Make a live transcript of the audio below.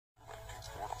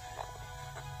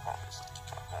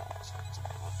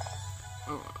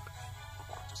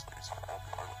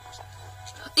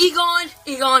Egon!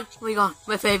 Egon! Oh my god,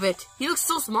 my favorite. He looks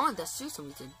so small in that suit for some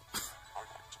reason.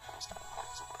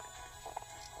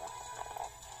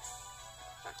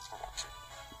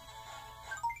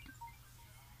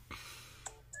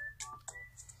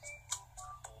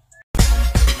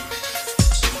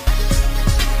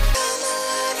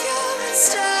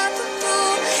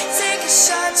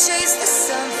 Chase the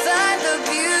sun, find the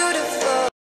beautiful.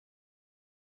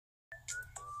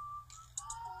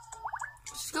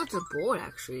 Let's go to the board,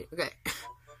 actually. Okay.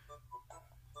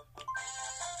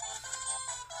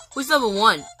 Who's level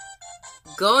 1?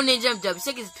 Go Ninja W.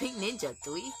 Second is Pink Ninja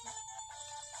 3.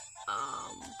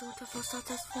 Don't the first start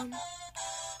this one.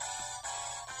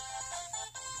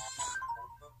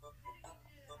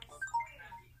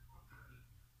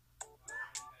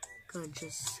 Gonna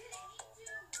just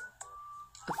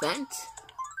event.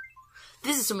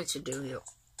 This is so much to do here.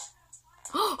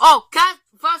 Oh, cat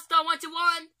first star 1 to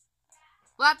 1.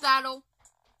 Lap battle.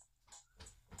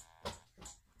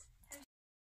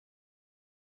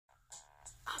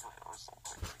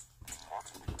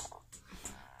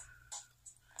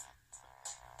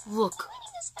 Look.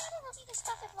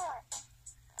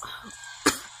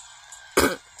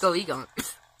 Go Egon.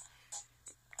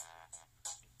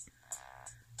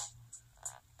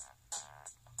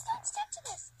 Don't step to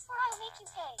this, or I'll make you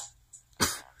pay.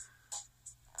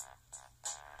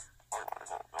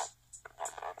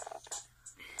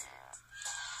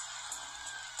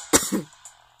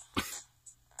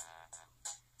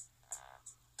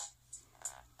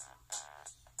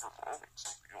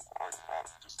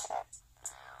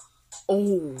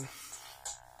 Oh.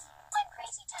 I'm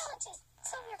crazy talented,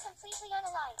 so you're completely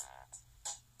unalike.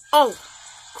 Oh.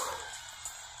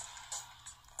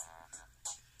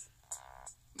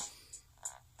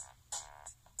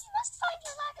 You must find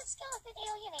your lack of skill a bit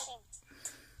alienating.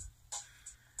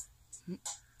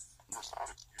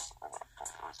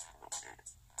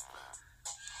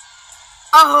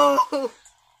 Oh.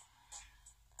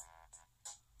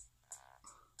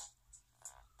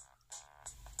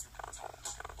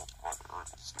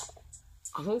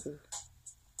 Oh. All other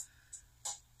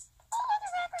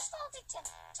rappers fall victim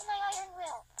to my iron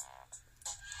will.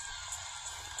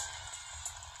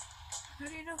 How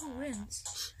do you know who wins?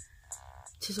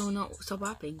 She's all not stop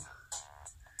rapping.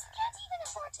 Can't even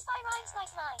afford to buy rhymes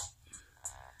like mine.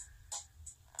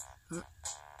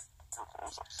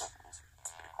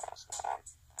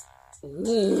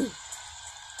 Ooh.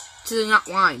 She's not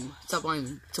rhyme. Stop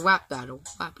rhyming. It's a rap battle.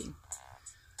 Rapping.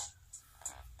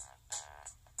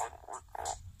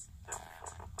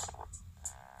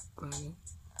 My epic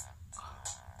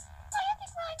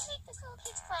rhymes make the cool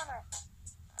kids clamor.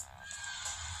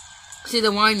 See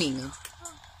the rhyming.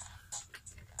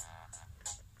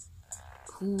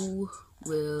 Who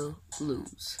will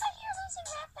lose? I hear losing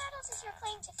rap battles is your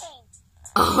claim to fame.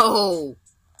 Oh.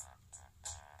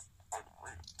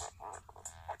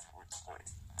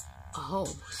 Oh,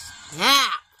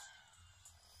 snap.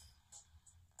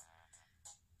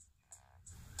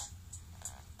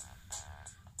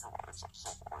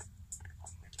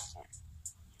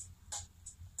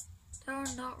 That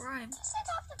one not rhyme. Set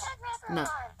off the bad rapper No.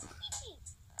 alarm. Beep beep.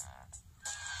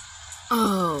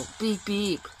 Oh, beep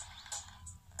beep.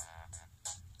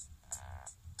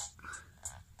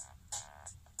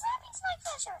 Rapping's my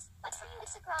pleasure, but for you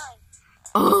it's a grind.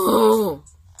 Oh.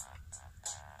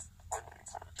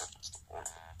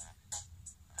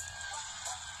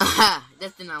 Aha,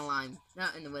 that's in our line,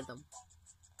 not in the rhythm.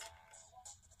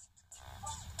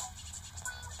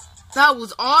 That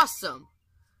was awesome.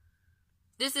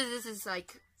 This is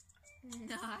like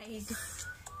Nice.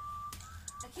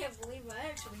 I can't believe I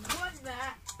actually won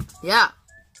that. yeah.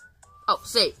 Oh,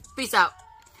 save. Peace out.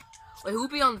 Wait, who'll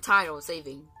be on the title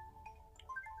saving?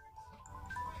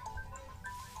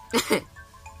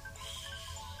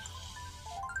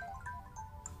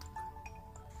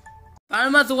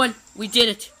 Found another one. We did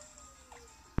it.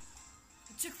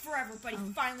 It took forever, but he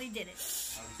finally did it.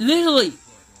 Literally.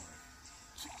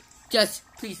 Just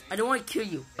please. I don't want to kill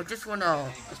you. I just wanna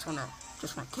catch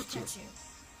you. Catch you.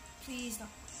 Please don't.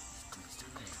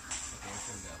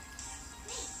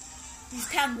 Use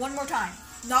pound one more time.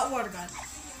 Not water gun.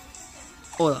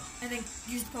 Hold up. And then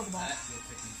use the Pokeball.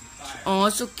 Oh,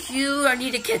 it's so cute. I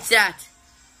need to catch that.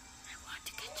 I want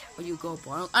to catch that. Where you go,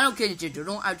 boy? I don't care the gender.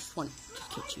 I just want to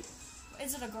catch you.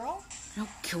 Is it a girl? I don't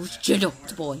care which gender.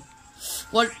 It's a boy.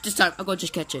 Well, this time I'm gonna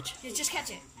just catch it. Yeah, just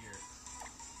catch it.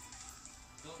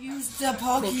 Use the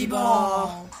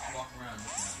Pokeball.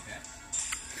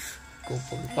 Go And it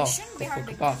Pokeball. shouldn't be Go hard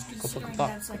to Pokeball. catch Go considering Pokeball.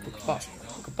 that's like Go a Pokeball.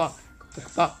 Pikachu. Go Pokeball. Go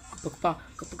Pokeball. Go Pokeball.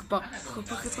 Go Pokeball. Go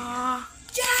Pokeball.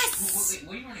 Yes! Wait,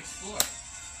 what do you want to explore? You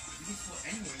can explore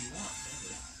anywhere you want.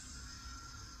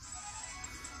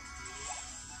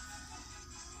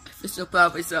 I'm so proud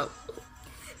of myself.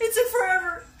 It took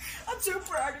forever. I'm so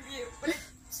proud of you. But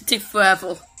It took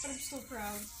forever. I'm so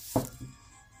proud.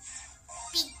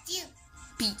 Pichu.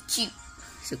 Pichu.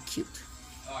 So cute.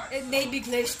 Alright. It made me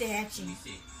glitch the Let hatching. me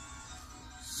see.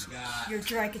 You got, Your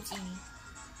Dracatini.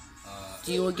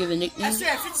 Do you want to give a I nickname?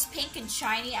 swear, if it's pink and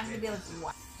shiny, I'm gonna be like,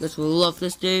 what? Guess we'll love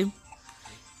this game.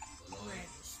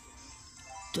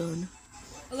 Done.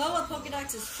 Alola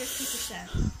Pokedex is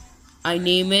 50%. I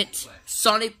name it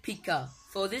Sonic Pika.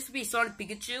 So this would be Sonic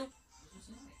Pikachu.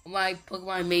 My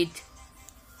Pokemon I made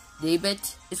name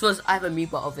it. This was I have a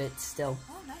Meepo of it still.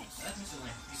 Oh, nice. that's Mr.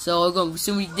 Link. So we're going to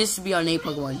assume this would be our name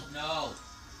Pokemon. No.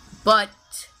 But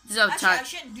this is our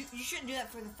Actually, time. you shouldn't do that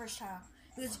for the first time.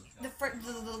 Because the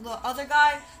other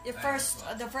guy, the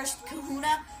first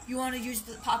Kahuna, you want to use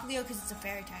the Popplio because it's a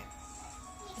fairy type.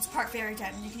 It's part fairy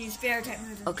type, and you can use fairy type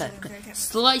moves. Okay, instead of okay. fairy type moves.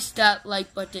 Slice that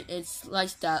like button and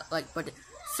slice that like button.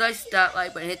 Slice that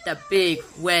like button. Hit that big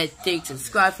red thing.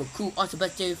 Subscribe for cool awesome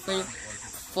birthday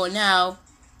for now.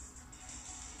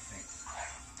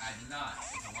 I did not.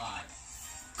 It's a lie.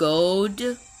 Gold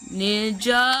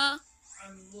Ninja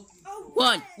Oh,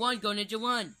 1. Go Ninja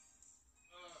 1.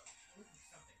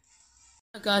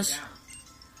 Guys.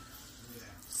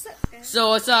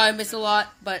 So sorry I missed a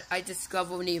lot, but I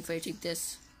discovered we need if I take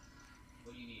this.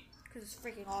 What do you need? because it's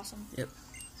freaking awesome. Yep.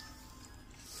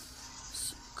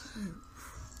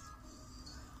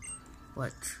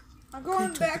 What? I'm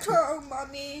going back home,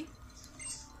 mommy.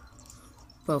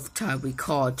 Both time we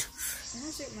called. I'm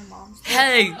gonna sit with my mom's.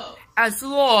 Hey, as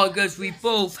long as we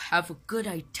both have a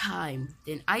good time,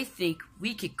 then I think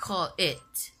we could call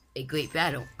it a great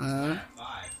battle. 5.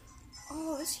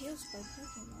 Oh, this heals by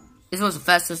Pokemon. This was the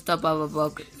fastest step of a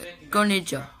book. Go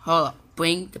Ninja. Hold up.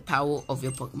 Bring the power of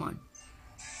your Pokemon.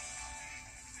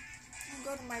 I'll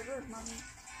go to my room, mommy.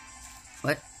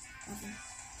 What? Nothing.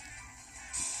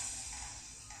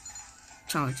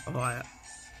 Challenge. Alright.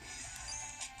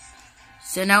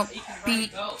 Send out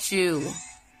Pichu.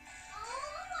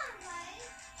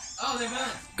 Oh, they're moving.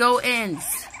 Go in.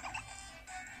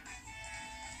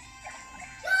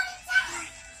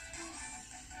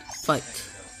 Fight.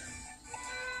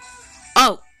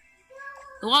 Oh!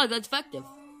 Wow, that's effective. Go.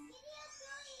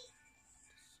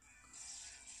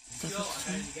 I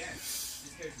tried it again.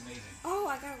 This character's amazing. Oh,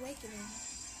 I got Awakening.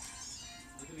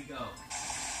 Look at me go.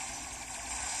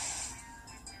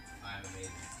 I'm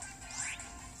amazing.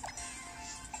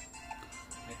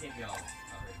 I can't be all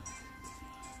operational.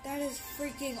 That is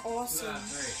freaking 2 awesome. out of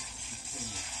 3.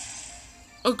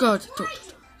 Continue. Oh god. Don't.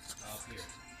 Oh, here.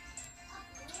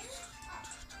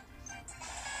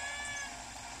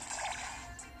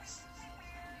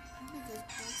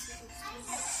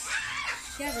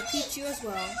 She has a Pichu as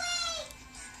well.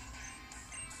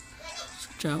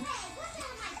 Switch out.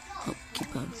 Oh,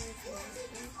 keep going.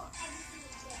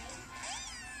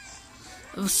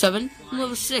 Level 7?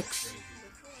 Level 6.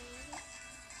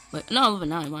 Wait, no, level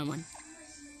 9. Why am I?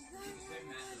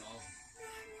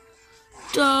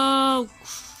 No.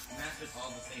 Mastered all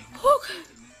the things. Okay.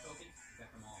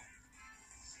 Except from all.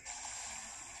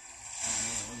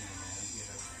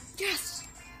 Yes!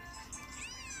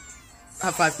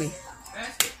 High five me.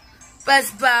 Basket.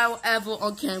 Best battle ever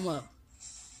on camera.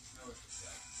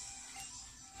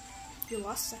 You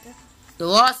lost, sucker. The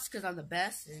lost because I'm the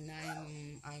best and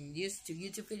I'm used to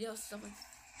YouTube videos. Stuff like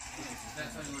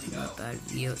That's how you want to go. bad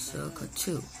video circle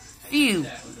 2. Phew,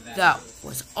 that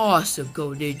was awesome, Go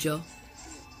Ninja.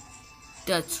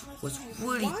 That was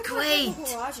really Why do I great. have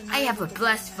a garage and I you have a have a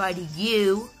blast fighting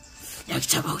you.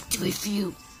 Next time I'll do it for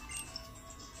you.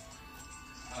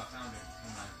 Oh, found her.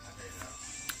 Come on. I figured it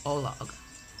out. Oh, log.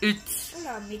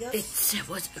 Hello, amigos. It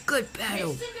was a good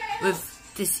battle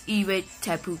with this E-Ray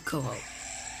Tapu Koko.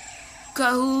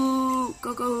 Kahoo!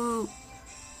 Go!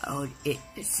 Oh, it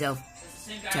itself. It's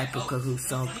the same guy. Tapu Kahoo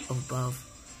song above.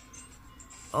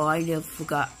 Oh, I never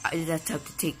forgot. I did not have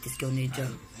to take this Go Ninja. I need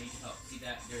your help. See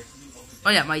that? There's new open Oh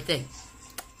yeah, my thing.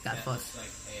 Got that fussed.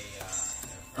 looks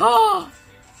like Oh!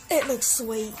 It looks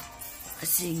sweet. I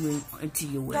see you into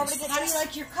your How waist. do you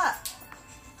like your cup?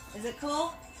 Is it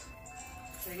cool?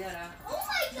 Oh my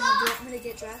Do you god! want me to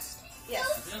get dressed?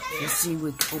 Yes. I see we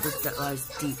open that lies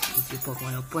deep with your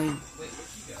Pokemon. Your brain.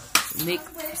 Make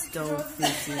stone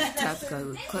faces Tapu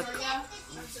Kahoo click.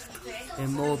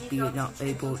 And more be not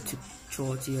able to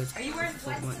draw tears. Are you wearing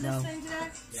Pokemon now. thing today?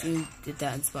 Seeing did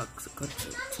that in Sparks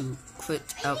to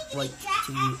crit out right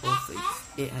to you or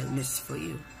face. It had missed for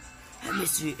you. I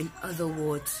miss you. In other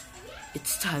words,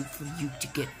 it's time for you to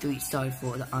get 3 stars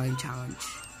for the Iron Challenge.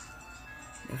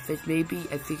 If it maybe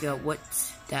I figure out what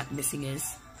that missing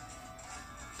is.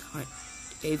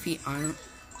 AV Iron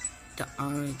The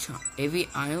island charm. Every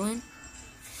island?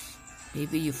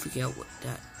 Maybe you forget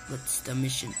what's the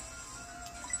mission.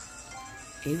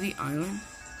 Every island?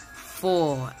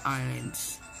 4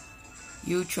 islands.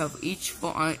 You travel each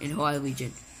 4 islands in Hawaii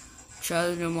region.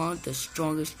 Traveling around the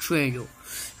strongest trainer.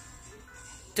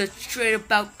 The trainer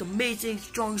about the amazing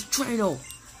strongest trainer.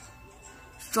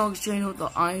 Strongest trainer,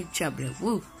 the Iron Champion.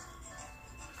 Woo!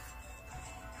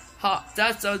 Ha,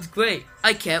 that sounds great.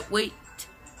 I can't wait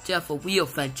to have a real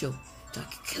adventure so I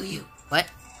can kill you. What?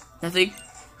 Nothing?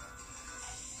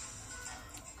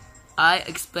 I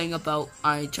explain about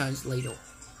Iron Champions later.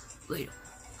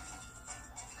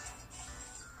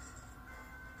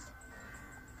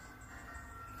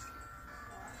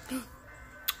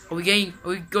 Are we going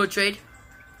to trade?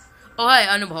 Oh hi,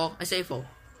 Animal Hall. I say 4.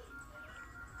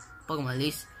 Pokemon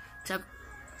least. Type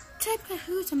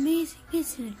who's amazing,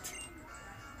 isn't it?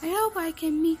 I hope I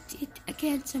can meet it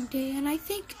again someday, and I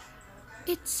think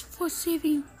it's for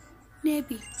saving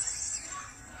Nebby.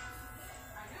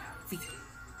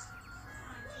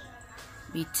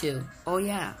 Me too. Oh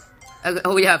yeah.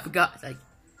 I forgot. Like,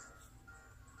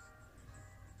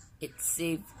 it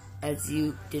saved as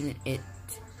you, didn't it?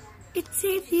 It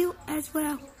saved you as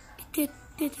well. It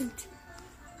didn't.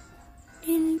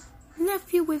 And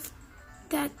left you with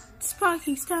that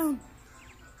sparking stone.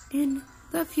 And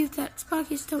left you that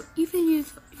sparking stone. Even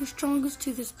you're strongest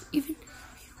to this. Even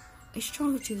you're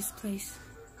stronger to this place.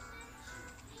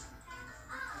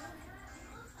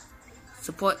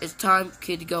 Support, it's time for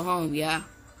kid to go home. Yeah.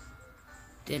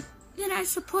 Then I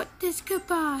support this.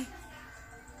 Goodbye.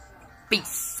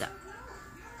 Peace.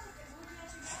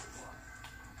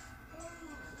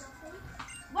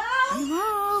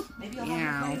 Well, maybe you'll have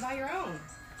enough money to buy your own.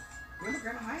 Remember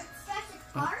Grandma Hyatt?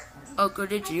 Oh,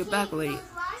 Gorditcha, you're back already.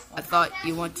 I thought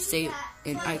you wanted to say it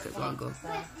in Icon longer.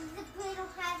 But they don't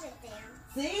have it there.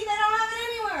 See, they don't have it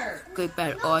anywhere. Great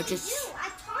battle. Oh,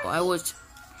 I was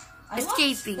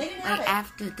escaping right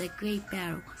after the great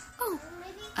battle. Oh.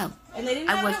 And they didn't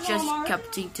I have was it at just Walmart.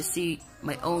 capting to see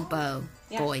my own battle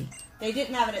boy. They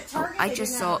didn't have it at Target. I they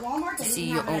just didn't have saw it at Walmart. to They see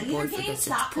didn't your have it own at boy either because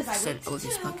GameStop, it's 'cause I said, went oh, to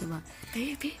this two. Pokemon.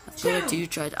 Baby, Two. do you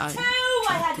try the island?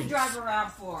 I had to drive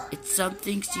around for. It's some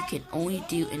things you can only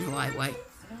do in Hawaii, right?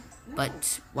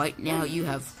 But right now you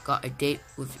have got a date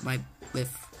with my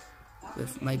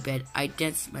bed. I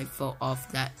danced my foot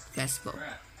off that festival.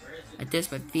 I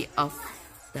danced my feet off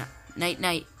that.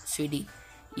 Night, sweetie.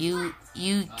 You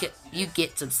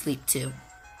get some sleep too.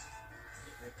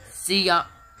 See ya.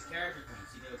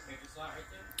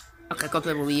 Okay, come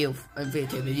play with you. I'm very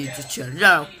tired. You just chill.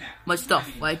 No, my stuff.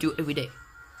 What I do every day.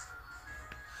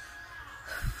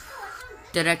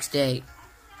 The next day.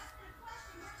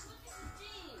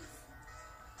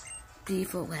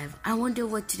 Beautiful web. I wonder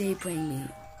what today bring me.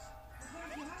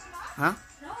 Huh?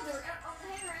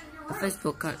 The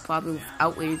Facebook probably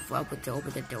out waiting for Albert to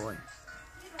open the door.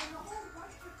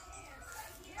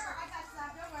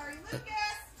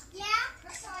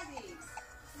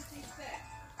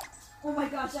 Oh my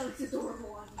gosh, that looks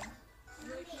adorable on you.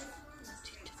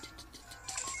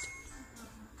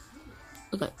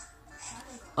 Okay.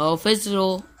 Oh, first of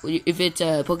all, if it's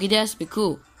a Pokédex, be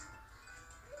cool.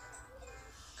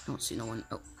 I don't see no one.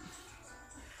 Oh.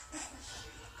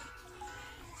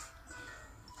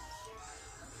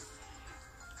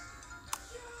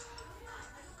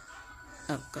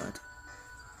 Oh god.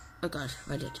 Oh god,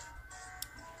 I did.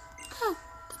 Oh,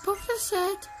 the poster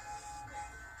said,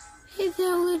 "Hey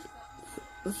there,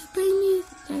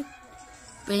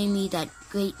 bring me that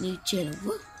great new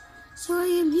channel." So I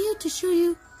am here to show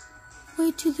you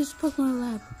way to this Pokemon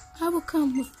lab. I will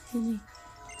come with you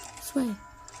this way.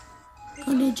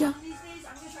 Go, Ninja. These days,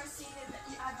 I'm gonna try to see if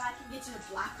I can get you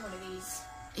a black one of these.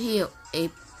 Here,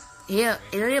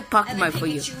 it'll be a Pokemon for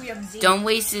you. Don't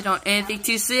waste it on anything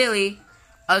too silly.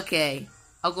 Okay,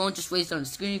 I'll go and just waste it on a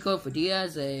screen code for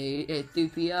Diaz, a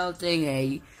 3PL thing,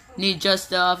 a Ninja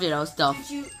stuff, stuff.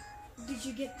 Did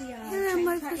you get the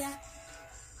train part yet?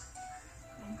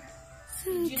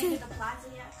 Did you get the plaza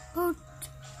yet? Oh,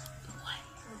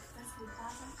 Plaza?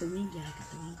 the wing, yeah, I got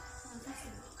the wing.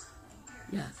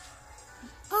 Yeah.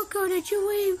 Oh god, that you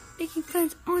way making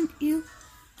friends, aren't you?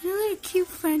 You're a little cute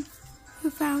friend you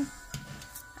found.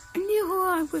 I knew who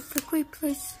I was for a great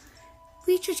place.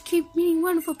 We just keep meeting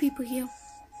wonderful people here.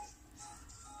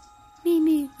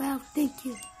 Me, well, thank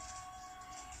you.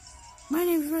 My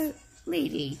name is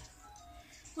Lady.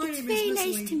 It's very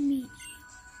nice to meet you.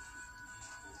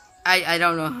 I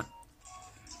don't know.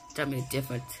 Tell me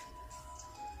different.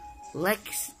 Look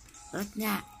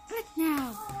now.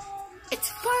 It's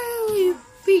finally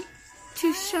beat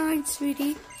to shine,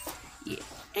 sweetie. Yeah.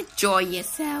 Enjoy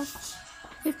yourself.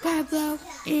 with Pablo,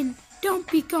 and don't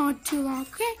be gone too long,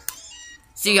 okay?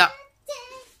 See ya.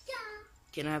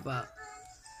 Can I have Can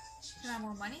I have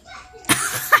more money?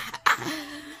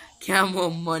 Can I have more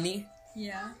money?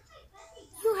 Yeah.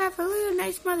 You have a really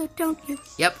nice mother, don't you?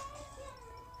 Yep.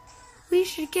 We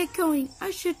should get going.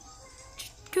 I should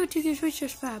go to this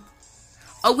research lab.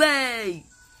 Away!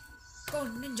 Go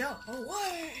ninja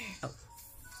away!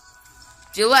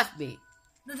 You left me.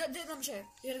 No, let me show you.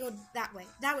 You gotta go that way.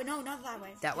 That way. No, not that way.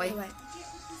 That way? The other way.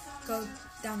 Go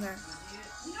down there.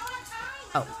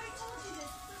 Oh.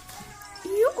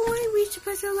 You only reach the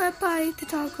professor led by the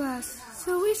tall grass.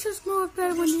 So research more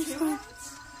better when you swim.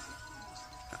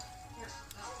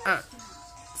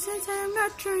 Since I am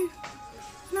not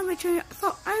returning, I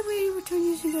thought I would return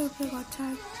using the Pokemon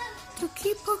tag to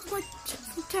keep Pokemon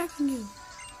from attacking you.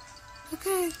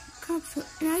 Okay, come through.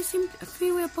 And I seem a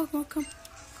few Pokemon come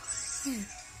here.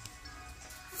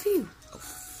 Phew.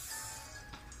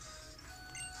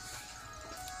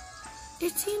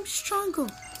 It seems stronger.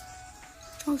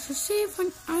 So save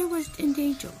when I was in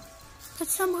danger. But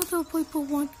some other people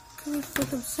want courage for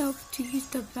themselves to use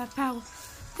that power.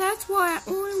 That's why I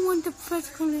only want the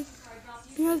professor coming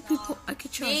and other people I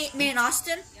could trust. Me and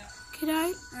Austin? Can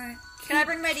I? Alright. Can I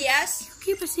bring my DS?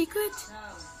 Keep a secret?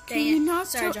 Can Dang you it. not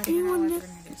Sorry, tell Jonathan, you're not anyone allowed that, to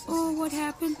bring my DS. or what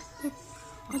happened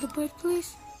on the bird,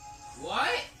 please?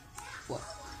 What? What?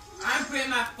 I'm bringing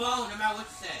my phone, no matter what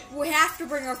you say. We have to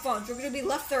bring our phones. We're gonna be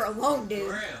left there alone, For dude.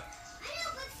 real.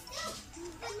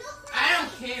 I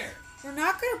don't care. We're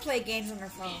not gonna play games on our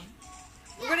phone.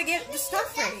 We're gonna get the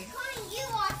stuff ready. You,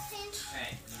 Austin.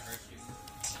 Hey, I'm gonna hurt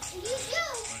you. You do.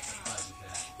 What's the fuss with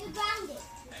that? You grounded.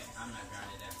 Hey, I'm not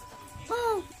grounded ever.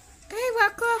 Oh, hey,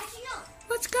 Rockruff. Actually, no.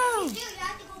 Let's go. You do. You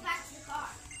have to go back to the car.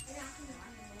 You're not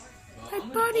Well, gonna My I'm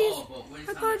gonna body's- bowl, but when it's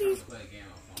my time for body's- to play a game on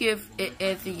phone. Give it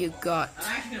everything you got. I'm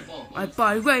actually gonna bowl. My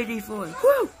body ready for it.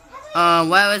 Woo! What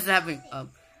was happening? I'm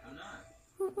not.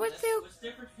 What the? What's the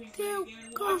difference between There playing a game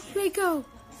and go, watching? they go.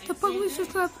 The police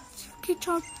just left. Keep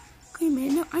on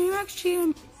screaming. No, I am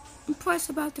actually impressed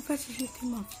about the precious 15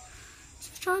 months.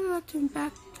 So try to let them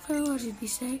back for the Lord, as we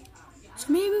say.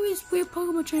 So maybe we're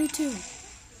Pokemon trainer too.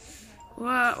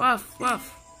 Rough. Ugh.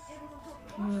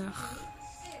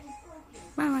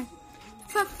 Right.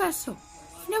 The professor.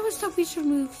 He never stopped research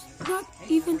moves. Not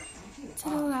even to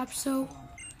the lab, so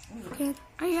again,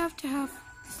 I have to have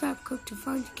this lab coat to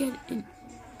find to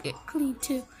get clean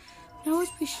too. Now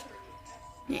it's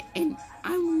and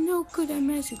I'm no good at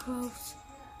messing clothes,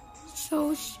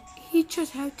 so he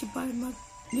just had to buy my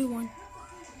new one.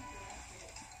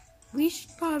 We should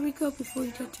probably go before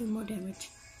he does more damage.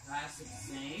 Classic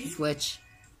Zane. Switch.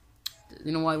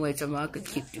 You know why? Wait, so I could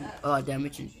keep doing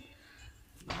damage. And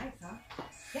Nice, huh?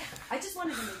 Yeah, I just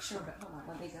wanted to make sure, but hold on,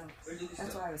 let me go.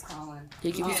 That's why I was calling.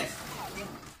 they give you.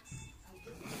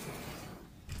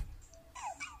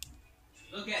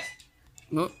 Lucas,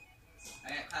 No. I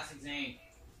got Classic Zane.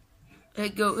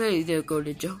 Hey there, go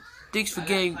Ninja. Thanks for I got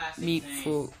getting classic me Zane.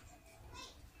 for.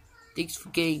 Thanks for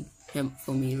getting him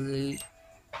for me, Lee.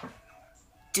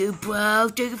 Dude, bro,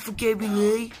 thank you for getting me,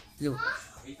 Lee. No. Are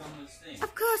you filming this thing?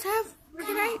 Of course,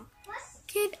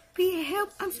 can be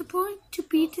help I'm supporting to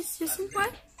be the assistant,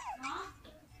 right?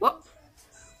 What?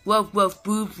 Well,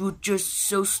 boobs were just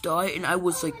so started, and I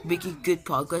was like making good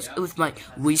progress with my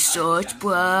research,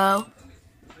 bro.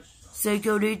 Say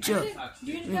go Ninja.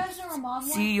 Do you guys know where Mom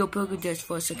went? See your Pokemon desk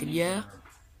for a second, yeah?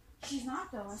 She's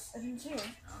not though. I didn't see her.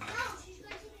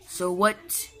 So what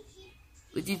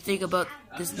do you think about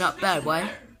this? Not bad, right?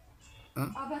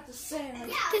 I'm about to say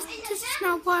like. This is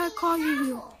not why I call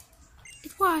you.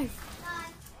 It's why.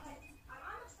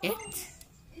 It?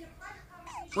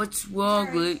 What's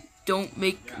wrong, Lee? Don't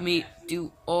make me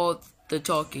do all the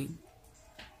talking.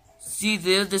 See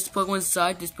there, this Pokemon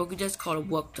inside this Pokemon desk called a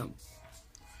Welcome.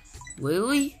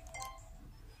 Really?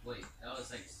 Wait, that was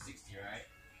like 60, right?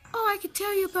 Oh, I can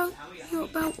tell you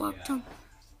about Welcome.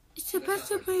 It's the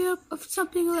best made up of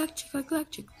something electric, like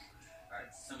electric.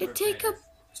 Alright, It take up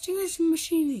stimulus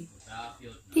machinery.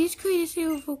 Battlefield. These creators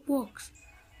here for walks.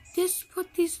 This what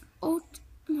these old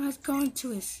has gone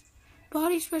to his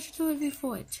body special delivery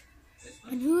for it.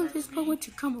 And who is this Pokemon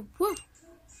to come up with?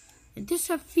 And this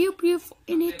have feel beautiful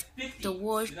in it. The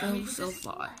wars go so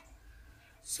far.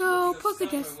 So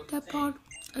Pokedex, that part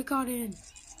I got it in.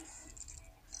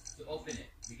 To open it,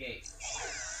 the gate.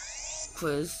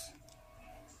 Chris.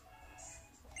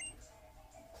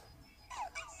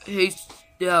 Hey,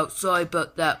 yeah, sorry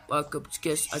about that, Marco.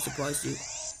 Guess I surprised you.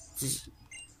 This,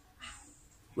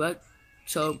 what?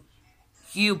 So,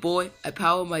 here, boy, I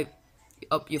power my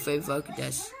up your favorite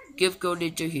Pokedex. Give Go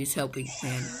Ninja his helping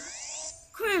hand.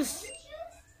 Chris!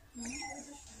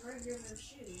 of those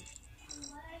shoes.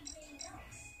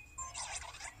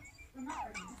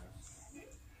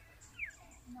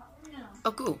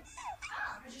 Oh, cool.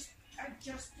 I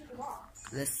just took a walk.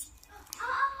 This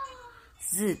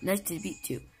is nice to meet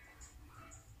you.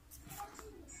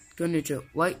 Gonna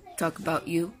talk about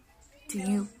you to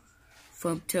you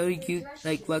from telling you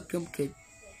like welcome can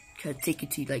take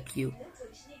it to like you.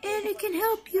 And it can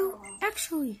help you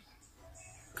actually.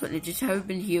 Cause I just haven't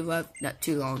been here not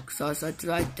too long, so I tried to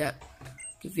like that.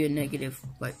 Give you a negative,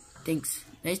 but thanks.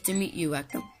 Nice to meet you,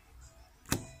 Actum.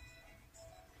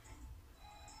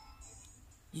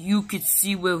 You could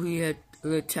see where we had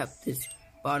tapped this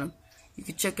bottom. You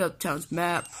can check out town's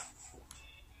map.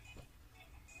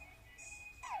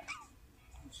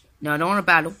 No, I don't want to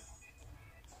battle.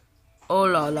 Oh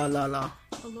la la la la.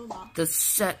 The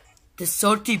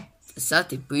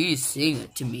salty breeze saying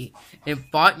it to me and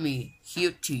brought me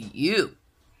here to you.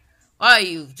 Why are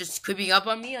you just creeping up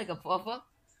on me like a puffer? I'm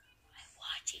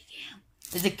watching him.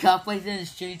 There's a cowboy in the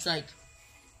streets like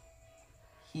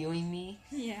healing me.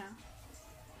 Yeah.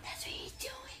 That's what he's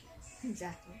doing.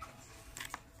 Exactly.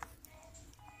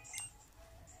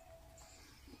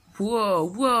 Whoa,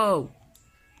 whoa.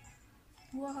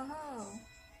 Whoa.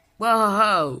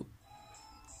 Whoa.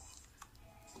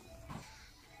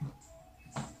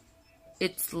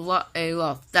 It's a loft.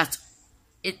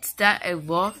 It's a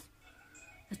loft?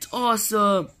 That's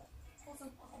awesome.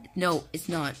 No, it's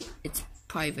not. It's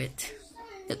private.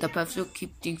 The professor will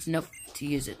keep things enough to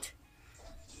use it.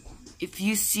 If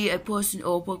you see a person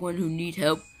or a Pokemon who need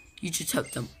help, you just help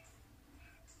them.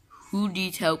 Who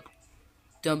needs help?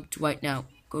 Dumped right now.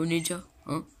 Go Ninja,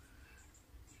 huh?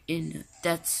 And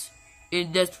that's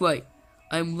right.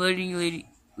 I'm letting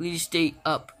Lady stay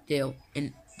up there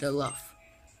in the loft.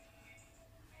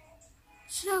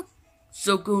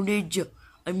 So Go Ninja,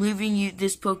 I'm leaving you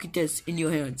this Pokédex in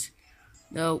your hands.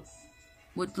 Now,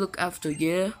 look after,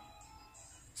 yeah?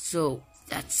 So,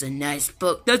 that's a nice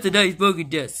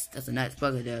Pokédex. That's a nice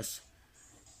Pokédex.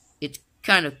 It's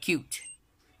kind of cute.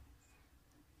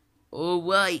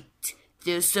 Alright,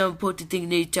 there's some important thing I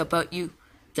need to talk about you.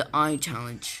 The Iron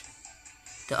Challenge.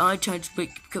 The Iron Challenge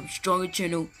become stronger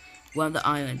channel around the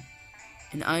island.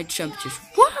 And the Iron Challenge just,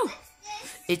 whoa!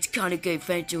 It's kind of great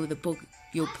adventure with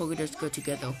your Pokédex go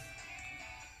together.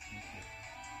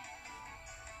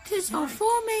 There's all 4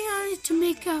 main islands to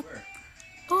make up.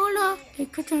 All a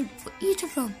content for each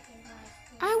of them.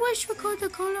 I wish we could the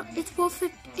color it's worth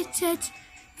it. It says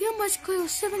you must clear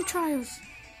 7 trials.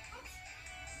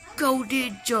 Go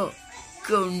Ninja,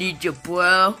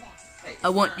 bro. I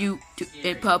want you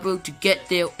and Pablo to get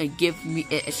there and give me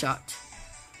a shot.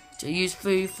 To use for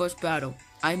your first battle,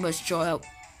 I must draw out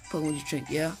Pokemon drink,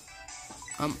 yeah?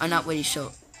 I'm not really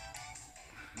sure.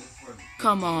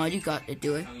 Come on, you got to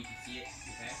do it.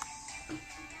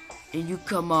 And you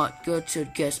come on, go to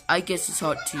guess. I guess it's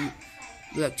hard to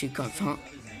react to comes, huh?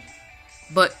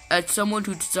 But as someone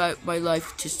who decided my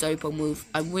life to study Pokemon,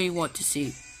 I really want to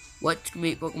see what to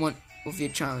make Pokemon with your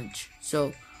challenge.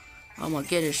 So, I'm gonna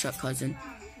get a shot, cousin.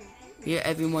 Yeah,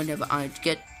 everyone have an iron.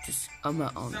 Get this. I'm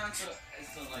not on it.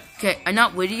 Okay, I'm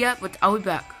not ready yet, but I'll be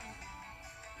back.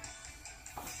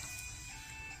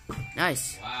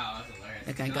 Nice. Wow, that's hilarious.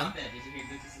 Okay, go. Did you hear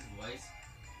Lucas's voice?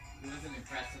 He wasn't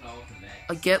impressed at all with the mix.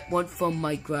 I'll get one from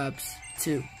my grabs,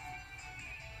 too.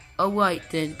 Alright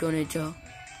then, Go Ninja.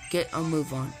 Get a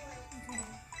move on.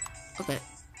 Okay.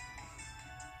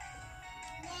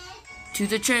 To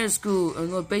the training school,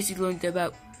 and we'll basically learn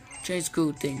about training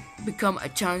school thing. Become a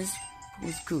challenge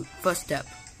school. First step.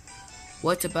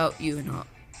 What about you and all?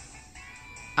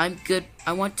 I'm good.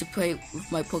 I want to play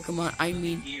with my Pokemon. I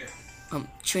mean,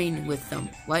 train with them,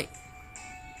 right?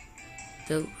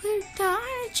 The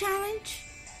Iron Challenge.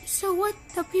 So what?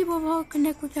 The people all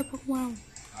connect with their Pokemon.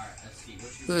 Alright, let's see.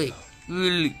 What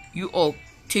Really, you all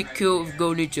take care of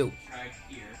Go Ninja.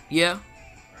 Yeah?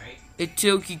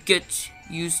 Until he gets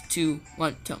used to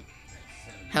want to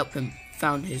help him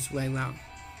found his way around.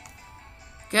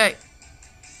 Okay.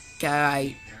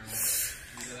 Okay.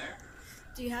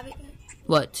 Do you have it yet?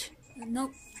 What?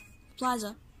 Nope.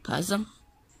 Plaza. Plasm?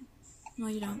 No,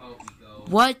 you don't.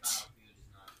 What?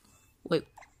 Wait,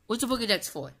 what's the Pokédex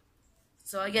for?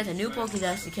 So I get a new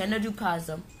Pokédex. You cannot do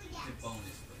Plasm.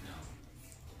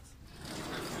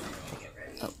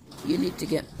 Oh, you need to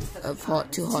get a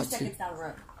hot, 2 hot. 2 seconds down the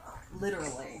road.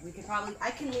 Literally. We could probably,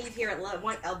 I can leave here at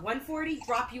 1:40,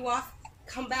 drop you off,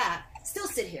 come back, still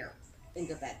sit here, and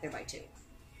go back there by 2.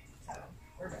 So,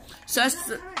 we're good. So this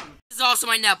is also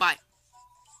my nap. Bye.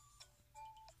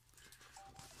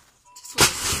 Just want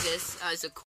to see this as a